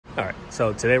All right,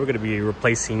 so today we're going to be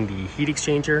replacing the heat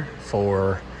exchanger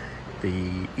for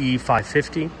the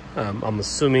E550. I'm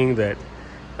assuming that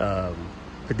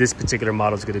this particular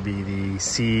model is going to be the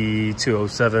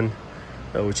C207,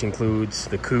 which includes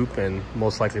the coupe and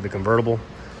most likely the convertible.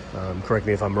 Correct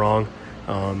me if I'm wrong.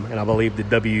 And I believe the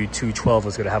W212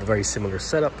 is going to have a very similar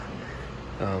setup.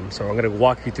 So I'm going to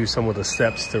walk you through some of the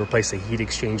steps to replace the heat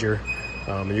exchanger.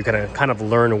 And you're going to kind of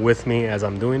learn with me as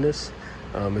I'm doing this.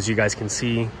 As you guys can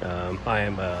see, I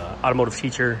am an automotive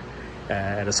teacher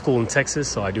at a school in Texas,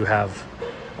 so I do have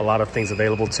a lot of things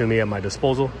available to me at my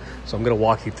disposal. So I'm going to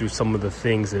walk you through some of the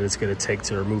things that it's going to take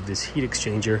to remove this heat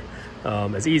exchanger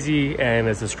as easy and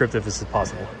as descriptive as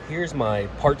possible. Here's my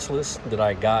parts list that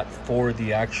I got for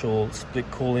the actual split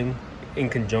cooling in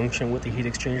conjunction with the heat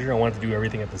exchanger. I wanted to do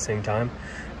everything at the same time.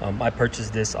 I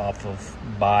purchased this off of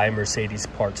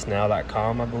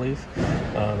mercedespartsnow.com, I believe.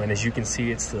 And as you can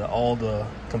see, it's all the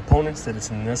components that it's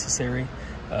necessary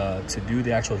to do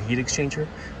the actual heat exchanger.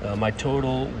 My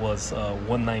total was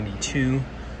 $192,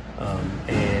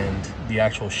 and the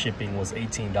actual shipping was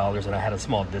 $18, and I had a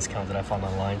small discount that I found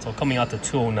online, so coming out to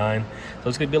 $209. So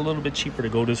it's gonna be a little bit cheaper to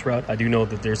go this route. I do know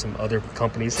that there's some other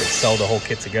companies that sell the whole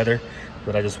kit together,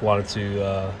 but I just wanted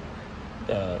to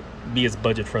be as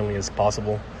budget friendly as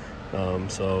possible.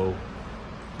 So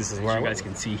this is where you guys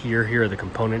can see here are the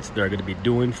components that are going to be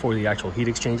doing for the actual heat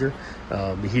exchanger.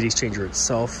 The heat exchanger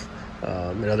itself,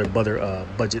 another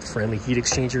budget friendly heat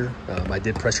exchanger. I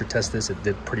did pressure test this. It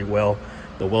did pretty well.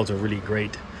 The welds are really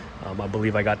great. I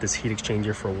believe I got this heat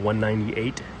exchanger for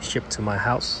 $198 shipped to my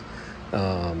house.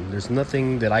 There's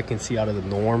nothing that I can see out of the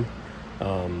norm.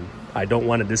 I don't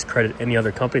want to discredit any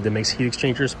other company that makes heat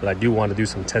exchangers, but I do want to do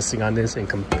some testing on this in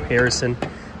comparison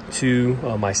to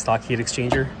my stock heat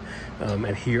exchanger.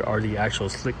 And here are the actual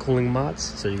slick cooling mods.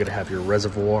 So you're going to have your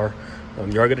reservoir.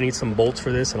 You are going to need some bolts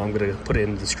for this, and I'm going to put it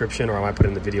in the description, or I might put it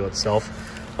in the video itself,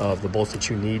 of the bolts that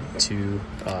you need to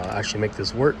actually make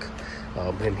this work.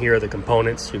 And here are the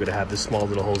components. You're going to have this small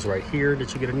little hose right here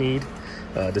that you're going to need,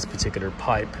 this particular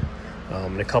pipe,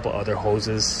 and a couple other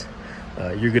hoses.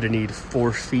 You're going to need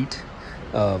 4 feet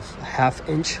of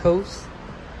 1/2-inch hose,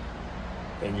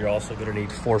 and you're also going to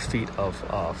need 4 feet of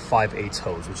 5/8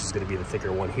 hose, which is going to be the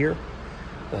thicker one here.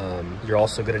 You're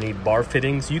also going to need bar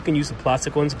fittings. You can use the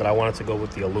plastic ones, but I wanted to go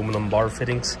with the aluminum bar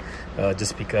fittings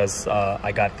just because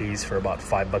I got these for about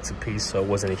 $5 a piece, so it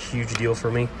wasn't a huge deal for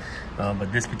me.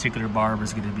 But this particular bar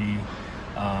is going to be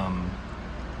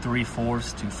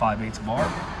 3/4 to 5/8 bar.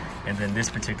 And then this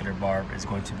particular barb is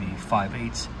going to be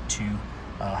 5/8 to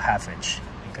 1/2-inch.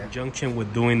 In conjunction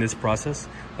with doing this process,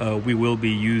 we will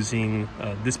be using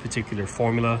this particular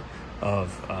formula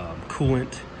of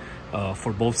coolant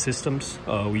for both systems.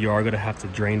 We are going to have to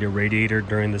drain the radiator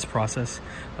during this process,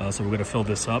 so we're going to fill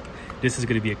this up. This is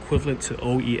going to be equivalent to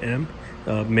OEM.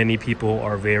 Many people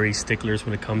are very sticklers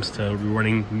when it comes to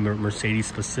running Mercedes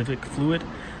specific fluid.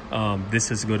 This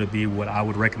is going to be what I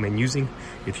would recommend using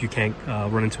if you can't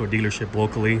run into a dealership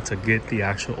locally to get the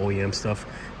actual OEM stuff.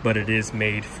 But it is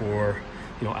made for,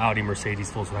 you know, Audi,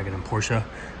 Mercedes, Volkswagen, and Porsche,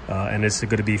 and it's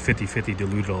going to be 50-50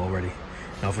 diluted already.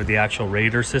 Now for the actual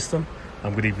radiator system,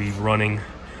 I'm going to be running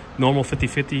normal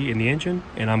 50-50 in the engine,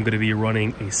 and I'm going to be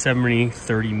running a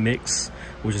 70-30 mix,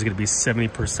 which is going to be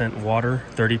 70% water,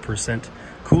 30%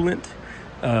 coolant.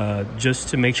 Just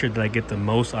to make sure that I get the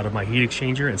most out of my heat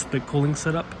exchanger and split cooling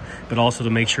setup, but also to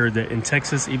make sure that in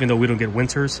Texas, even though we don't get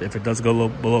winters, if it does go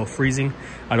below freezing,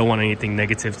 I don't want anything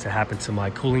negative to happen to my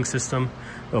cooling system,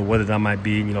 whether that might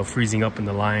be, you know, freezing up in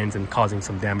the lines and causing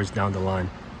some damage down the line.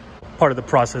 Part of the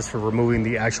process for removing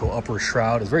the actual upper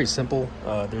shroud is very simple.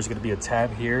 There's going to be a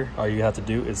tab here. All you have to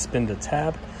do is spin the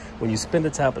tab. When you spin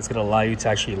the tab, it's going to allow you to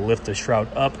actually lift the shroud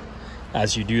up.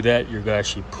 As you do that, you're going to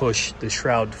actually push the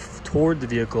shroud toward the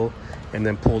vehicle and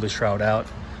then pull the shroud out.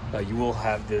 You will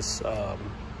have this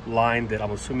line that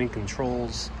I'm assuming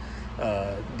controls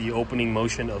the opening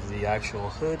motion of the actual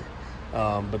hood,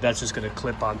 but that's just going to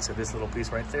clip onto this little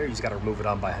piece right there. You just got to remove it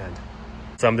on by hand.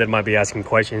 Some that might be asking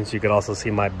questions, you could also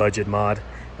see my budget mod.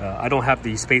 I don't have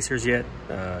the spacers yet.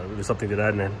 There's something that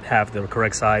I didn't have the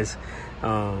correct size,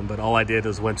 but all I did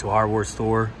was went to a hardware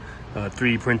store,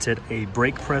 3D printed a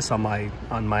brake press on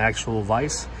my actual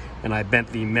vise, and I bent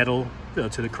the metal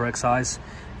to the correct size,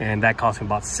 and that cost me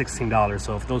about $16.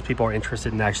 So if those people are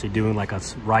interested in actually doing like a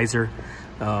riser,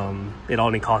 it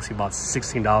only costs you about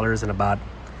 $16 and about,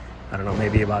 I don't know,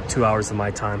 maybe about 2 hours of my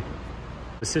time.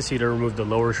 To assist you to remove the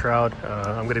lower shroud,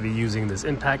 I'm going to be using this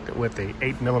impact with a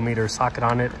 8mm socket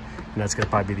on it, and that's going to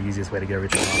probably be the easiest way to get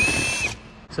everything off.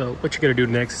 So what you're going to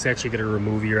do next is actually going to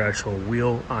remove your actual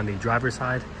wheel on the driver's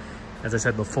side. As I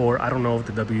said before, I don't know if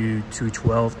the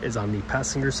W212 is on the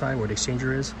passenger side where the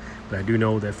exchanger is, but I do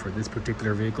know that for this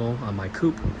particular vehicle on my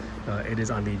coupe, it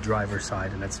is on the driver's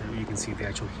side, and that's, you can see the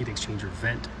actual heat exchanger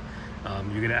vent.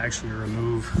 You're gonna actually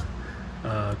remove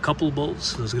a couple bolts.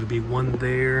 So there's gonna be one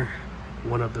there,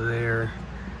 one up there,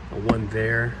 one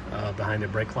there behind the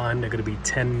brake line. They're gonna be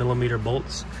 10mm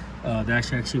bolts. They're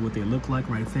actually what they look like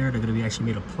right there. They're gonna be actually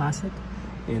made of plastic,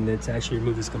 and then to actually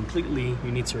remove this completely,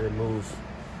 you need to remove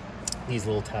these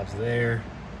little tabs there,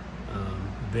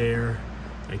 there,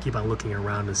 and keep on looking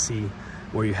around to see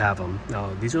where you have them.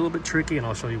 Now, these are a little bit tricky, and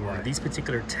I'll show you why. These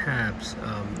particular tabs,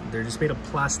 they're just made of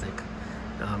plastic,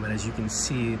 and as you can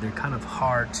see, they're kind of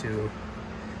hard to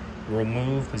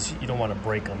remove because you don't want to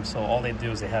break them. So all they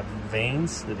do is they have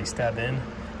veins that they stab in,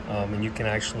 and you can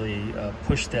actually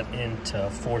push that in to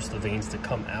force the veins to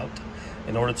come out.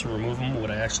 In order to remove them,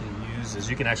 what I actually use is,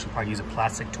 you can actually probably use a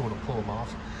plastic tool to pull them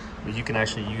off, but you can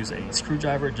actually use a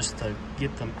screwdriver just to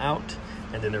get them out,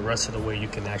 and then the rest of the way you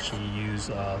can actually use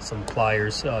some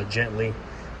pliers gently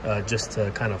just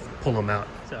to kind of pull them out.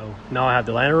 So now I have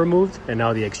the liner removed, and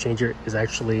now the exchanger is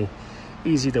actually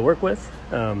easy to work with.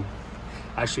 I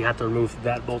actually have to remove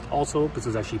that bolt also because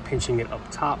it's actually pinching it up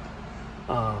top.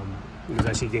 It was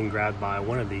actually getting grabbed by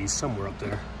one of these somewhere up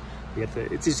there. You have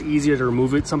to, it's just easier to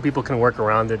remove it. Some people can work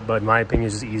around it, but in my opinion,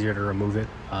 it's just easier to remove it.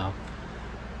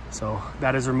 So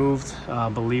that is removed. I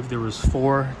believe there was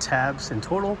 4 tabs in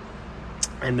total,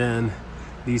 and then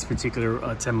these particular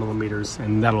 10mm,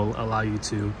 and that'll allow you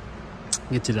to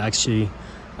get to the actual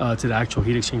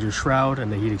heat exchanger shroud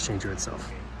and the heat exchanger itself.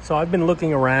 So I've been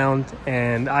looking around,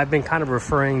 and I've been kind of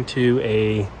referring to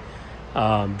a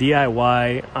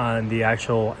DIY on the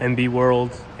actual MB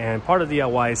World, and part of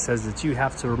DIY says that you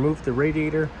have to remove the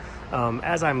radiator.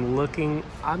 As I'm looking,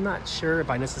 I'm not sure if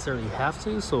I necessarily have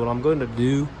to, so what I'm going to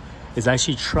do is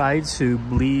actually try to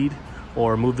bleed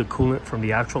or remove the coolant from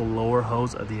the actual lower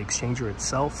hose of the exchanger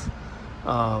itself.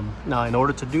 Now, in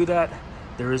order to do that,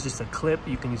 there is just a clip.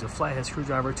 You can use a flathead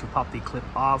screwdriver to pop the clip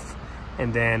off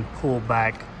and then pull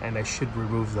back, and that should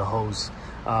remove the hose.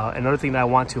 Another thing that I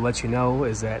want to let you know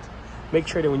is that make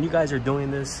sure that when you guys are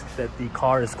doing this, that the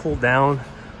car is cooled down,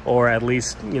 or at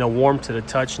least, you know, warm to the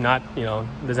touch. Not, you know,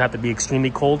 doesn't have to be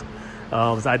extremely cold.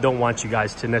 I don't want you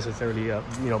guys to necessarily,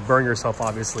 you know, burn yourself,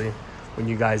 obviously, when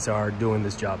you guys are doing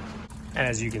this job. And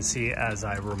as you can see, as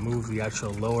I remove the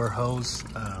actual lower hose,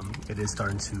 it is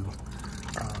starting to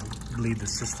bleed the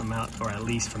system out, or at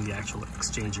least from the actual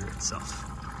exchanger itself.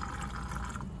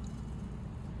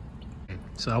 Okay,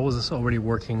 so I was already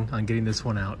working on getting this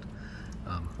one out.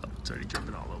 It's already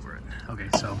dripping all over it. Okay,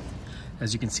 so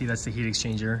as you can see, that's the heat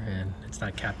exchanger, and it's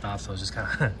not capped off, so it's just kind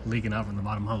of leaking out from the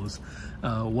bottom hose.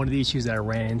 One of the issues that I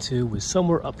ran into was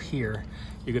somewhere up here.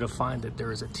 You're gonna find that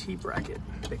there is a T-bracket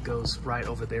that goes right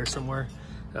over there somewhere.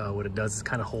 What it does is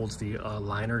kind of holds the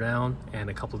liner down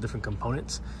and a couple of different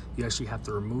components. You actually have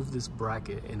to remove this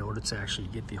bracket in order to actually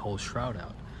get the whole shroud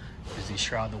out. Because the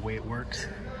shroud, the way it works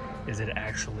is it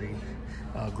actually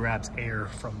grabs air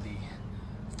from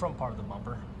the front part of the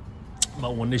bumper.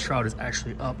 But when this shroud is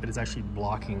actually up, it is actually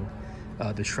blocking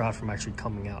the shroud from actually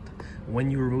coming out.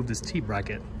 When you remove this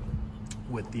T-bracket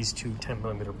with these 2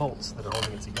 10mm bolts that are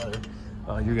holding it together,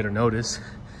 you're gonna notice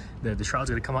that the shroud's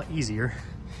gonna come out easier.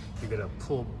 You're gonna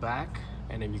pull back,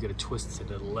 and then you're gonna twist to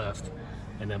the left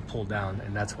and then pull down,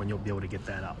 and that's when you'll be able to get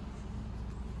that out.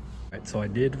 All right, so I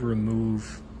did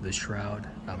remove the shroud.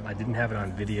 I didn't have it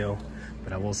on video,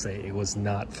 but I will say it was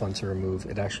not fun to remove.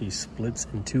 It actually splits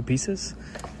in 2 pieces.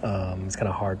 It's kind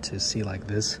of hard to see like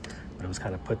this, but it was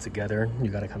kind of put together.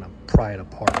 You got to kind of pry it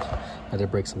apart. I had to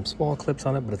break some small clips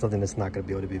on it, but it's something that's not going to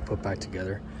be able to be put back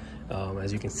together.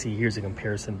 As you can see, here's a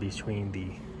comparison between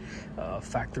the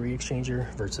factory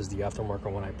exchanger versus the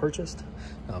aftermarket one I purchased.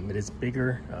 It is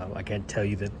bigger. I can't tell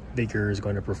you that bigger is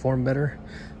going to perform better,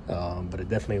 but it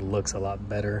definitely looks a lot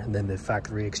better than the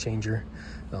factory exchanger.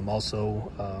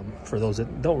 Also, for those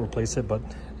that don't replace it, but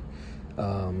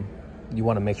you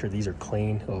want to make sure these are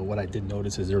clean. What I did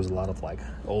notice is there was a lot of like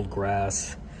old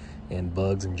grass and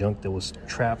bugs and junk that was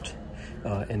trapped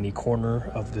in the corner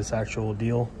of this actual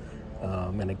deal.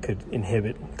 And it could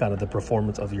inhibit kind of the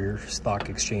performance of your stock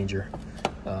exchanger.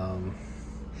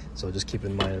 So just keep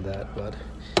in mind of that, but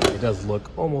it does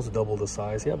look almost double the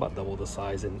size. Yeah, about double the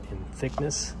size in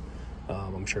thickness.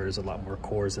 I'm sure there's a lot more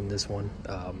cores in this one,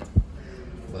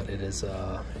 but it is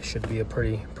it should be a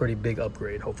pretty big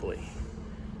upgrade, hopefully.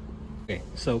 Okay,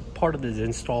 so part of this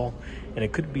install, and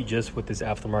it could be just with this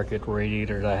aftermarket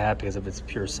radiator that I have because of its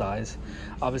pure size.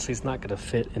 Obviously, it's not going to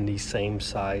fit in the same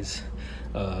size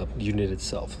unit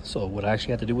itself. So what I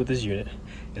actually have to do with this unit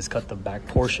is cut the back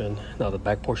portion. Now the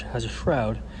back portion has a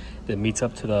shroud that meets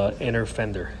up to the inner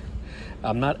fender.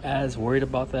 I'm not as worried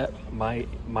about that. My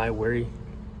worry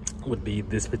would be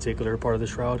this particular part of the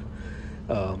shroud,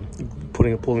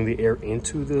 pulling the air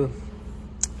into the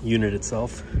unit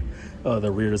itself.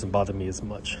 The rear doesn't bother me as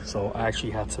much, so I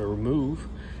actually had to remove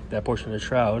that portion of the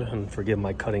shroud. And forgive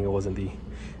my cutting, I didn't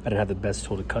have the best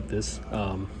tool to cut this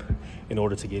in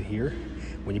order to get here.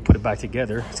 When you put it back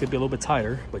together, it's gonna be a little bit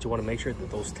tighter, but you want to make sure that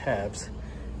those tabs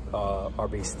are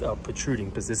protruding,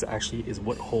 because this actually is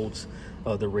what holds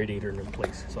the radiator in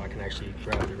place. So I can actually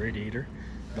grab the radiator,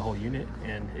 the whole unit,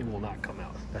 and it will not come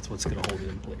out. That's what's going to hold it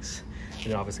in place.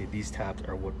 And obviously these tabs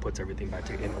are what puts everything back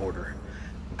in order.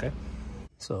 Okay,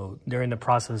 so during the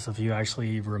process of you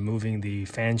actually removing the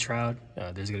fan shroud,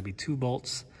 there's going to be 2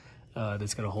 bolts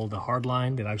that's going to hold the hard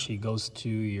line that actually goes to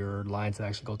your lines that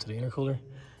actually go to the intercooler.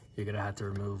 You're going to have to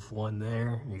remove one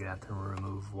there, and you're going to have to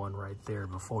remove one right there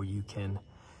before you can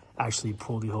actually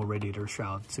pull the whole radiator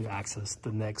shroud to access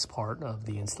the next part of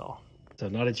the install. So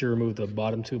now that you remove the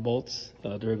bottom 2 bolts,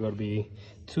 there are going to be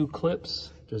 2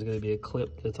 clips. There's going to be a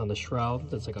clip that's on the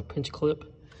shroud that's like a pinch clip.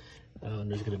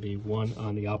 There's going to be one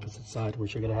on the opposite side.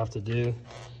 What you're going to have to do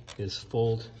is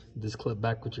fold this clip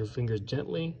back with your fingers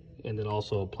gently, and then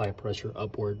also apply pressure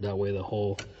upward. That way the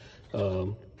whole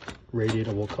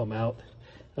radiator will come out.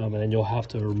 And then you'll have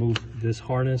to remove this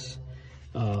harness,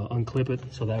 unclip it,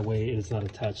 so that way it's not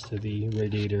attached to the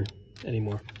radiator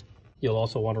anymore. You'll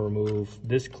also want to remove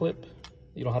this clip.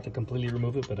 You don't have to completely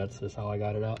remove it, but that's just how I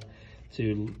got it out.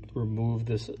 To remove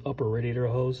this upper radiator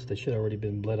hose that should have already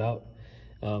been bled out,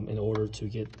 in order to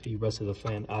get the rest of the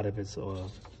fan out of its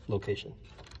location.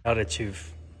 Now that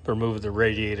you've removed the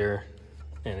radiator,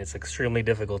 and it's extremely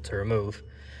difficult to remove,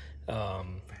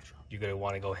 you're going to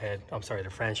want to go ahead, the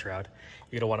fan shroud.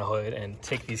 You're going to want to go ahead and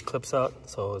take these clips out.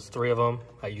 So it's 3 of them.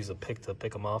 I use a pick to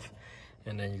pick them off.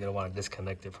 And then you're going to want to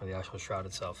disconnect it from the actual shroud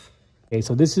itself. Okay,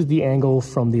 so this is the angle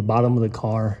from the bottom of the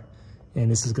car. And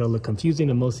this is going to look confusing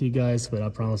to most of you guys, but I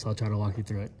promise I'll try to walk you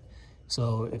through it.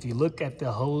 So if you look at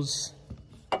the hose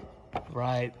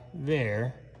right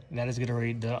there, that is going to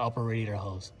read the upper radiator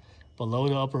hose. Below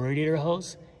the upper radiator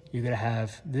hose, you're going to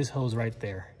have this hose right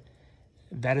there.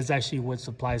 That is actually what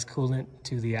supplies coolant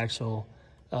to the actual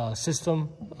system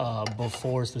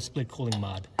before it's the split cooling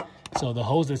mod. So the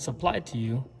hose that's supplied to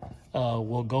you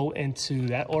will go into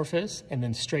that orifice and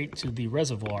then straight to the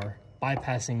reservoir,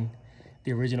 bypassing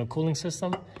the original cooling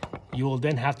system. You will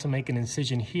then have to make an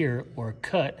incision here or a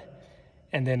cut,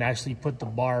 and then actually put the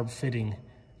barb fitting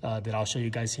that I'll show you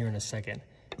guys here in a second.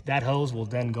 That hose will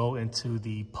then go into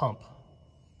the pump.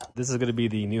 This is going to be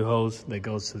the new hose that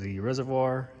goes to the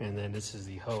reservoir, and then this is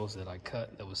the hose that I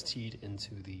cut that was teed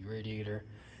into the radiator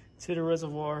to the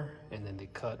reservoir, and then the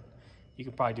cut. You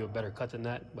can probably do a better cut than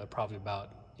that, but probably about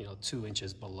 2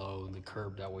 inches below the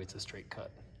curb. That way it's a straight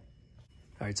cut.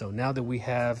 All right, so now that we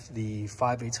have the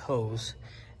 5/8 hose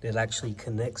that actually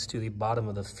connects to the bottom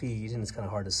of the feed, and it's kind of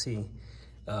hard to see,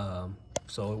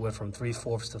 so it went from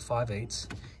 3/4 to 5/8.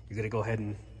 You're going to go ahead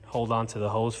and hold on to the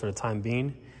hose for the time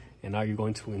being. And now you're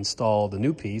going to install the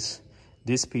new piece.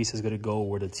 This piece is going to go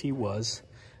where the T was,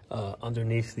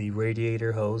 underneath the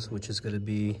radiator hose, which is going to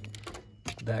be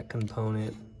that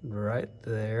component right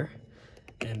there.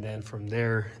 And then from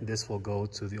there, this will go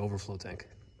to the overflow tank.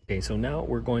 Okay, so now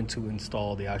we're going to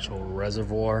install the actual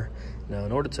reservoir. Now,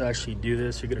 in order to actually do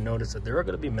this, you're going to notice that there are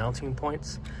going to be mounting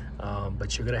points,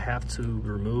 but you're going to have to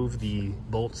remove the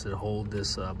bolts that hold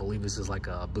this. I believe this is like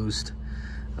a boost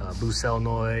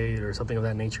solenoid or something of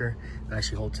that nature that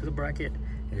actually hold to the bracket,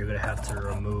 and you're going to have to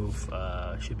remove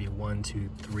should be 1, 2,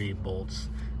 3 bolts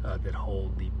that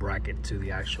hold the bracket to the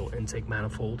actual intake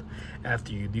manifold.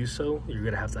 After you do so, you're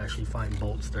going to have to actually find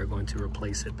bolts that are going to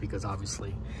replace it, because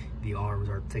obviously the arms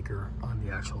are thicker on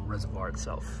the actual reservoir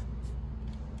itself.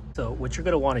 So what you're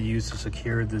going to want to use to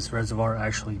secure this reservoir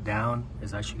actually down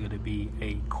is actually going to be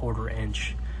a 1/4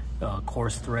 inch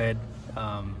coarse thread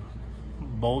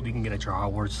bolt you can get at your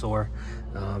hardware store.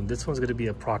 This one's going to be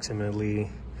approximately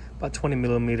about 20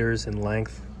 millimeters in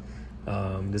length.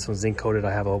 This one's zinc coated.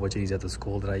 I have a whole bunch of these at the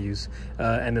school that I use,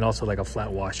 and then also like a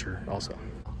flat washer also.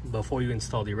 Before you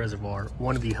install the reservoir,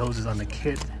 one of the hoses on the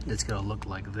kit that's going to look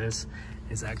like this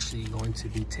is actually going to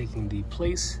be taking the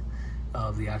place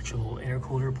of the actual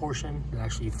intercooler portion that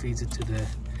actually feeds it to the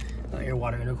air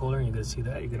water intercooler. And you're going to see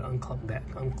that you're going to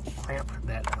unclamp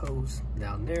that hose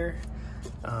down there,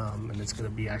 and it's going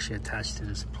to be actually attached to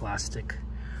this plastic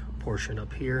portion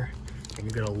up here. and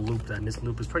you're gonna loop that. And this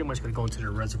loop is pretty much gonna go into the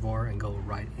reservoir and go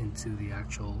right into the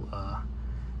actual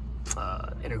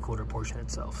intercooler portion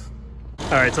itself.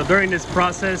 All right, so during this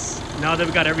process, now that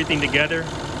we got everything together,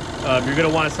 you're gonna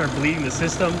wanna start bleeding the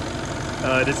system.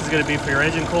 This is gonna be for your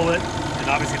engine coolant, and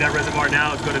obviously that reservoir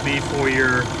now is gonna be for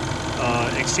your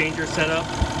exchanger setup.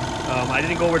 I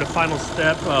didn't go over the final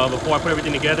step before I put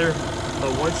everything together,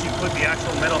 but once you put the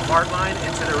actual metal hardline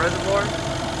into the reservoir,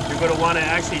 you're going to want to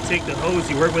actually take the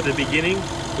hose you work with at the beginning,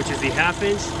 which is the 1/2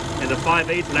 inch, and the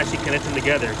 5/8, and actually connect them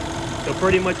together. So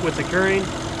pretty much what's occurring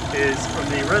is from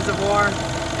the reservoir,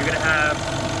 you're going to have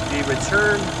the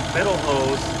return metal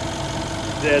hose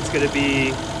that's going to be,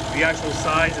 the actual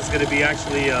size is going to be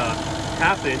actually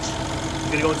 1/2 inch. It's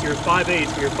going to go into your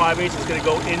 5/8. From your 5/8 is going to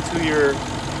go into your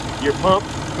pump.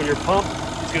 From your pump,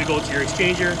 it's going to go to your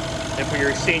exchanger, and from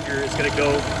your exchanger, it's going to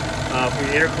go from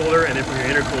your intercooler, and then from your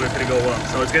intercooler, it's going to go up.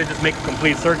 So it's going to just make a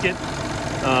complete circuit,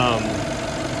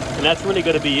 and that's really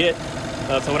going to be it.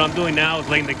 So what I'm doing now is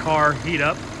letting the car heat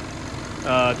up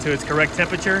to its correct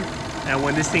temperature, and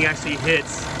when this thing actually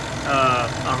hits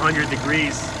 100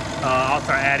 degrees, I'll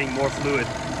start adding more fluid.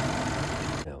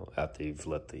 Now, after you've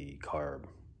let the car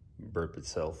burp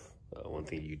itself, one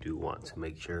thing you do want to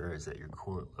make sure is that your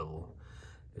coolant level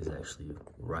is actually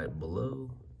right below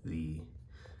the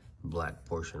black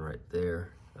portion right there.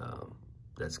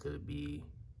 That's going to be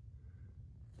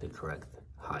the correct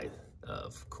height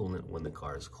of coolant when the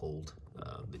car is cold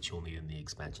that you'll need in the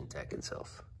expansion tank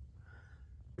itself.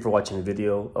 For watching the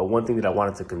video, one thing that I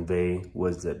wanted to convey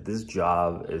was that this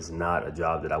job is not a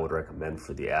job that I would recommend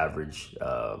for the average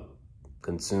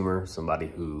consumer, somebody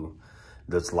who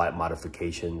does light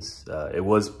modifications. It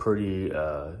was pretty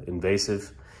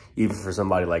invasive, even for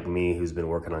somebody like me who's been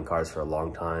working on cars for a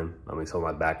long time. I mean, so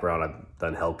my background, I've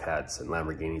done Hellcats and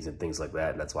Lamborghinis and things like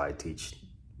that, and that's why I teach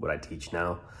what I teach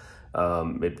now.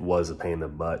 It was a pain in the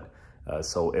butt.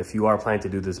 So if you are planning to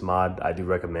do this mod, I do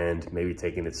recommend maybe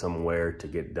taking it somewhere to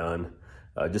get done,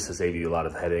 just to save you a lot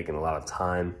of headache and a lot of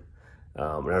time.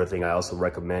 Another thing I also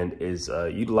recommend is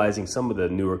utilizing some of the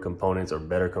newer components or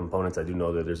better components. I do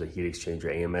know that there's a heat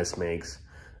exchanger AMS makes,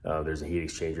 there's a heat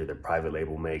exchanger that private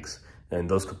label makes, and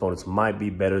those components might be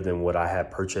better than what I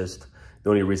had purchased. The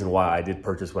only reason why I did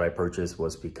purchase what I purchased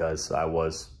was because I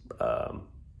was,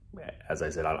 as I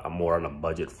said, I'm more on a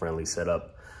budget-friendly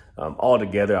setup.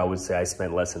 Altogether, I would say I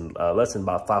spent less than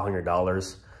about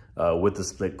 $500 with the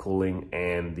split cooling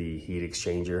and the heat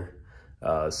exchanger.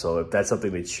 So if that's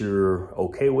something that you're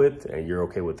okay with and you're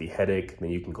okay with the headache,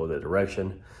 then you can go that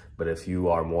direction. But if you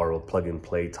are more of a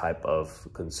plug-and-play type of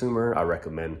consumer, I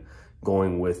recommend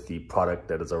going with the product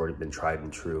that has already been tried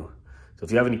and true. So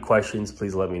if you have any questions,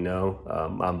 please let me know.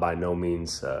 I'm by no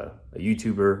means a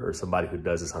YouTuber or somebody who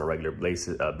does this on a regular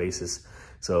basis.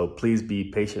 So please be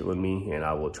patient with me, and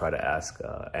I will try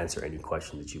to answer any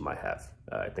questions that you might have.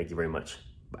 Thank you very much.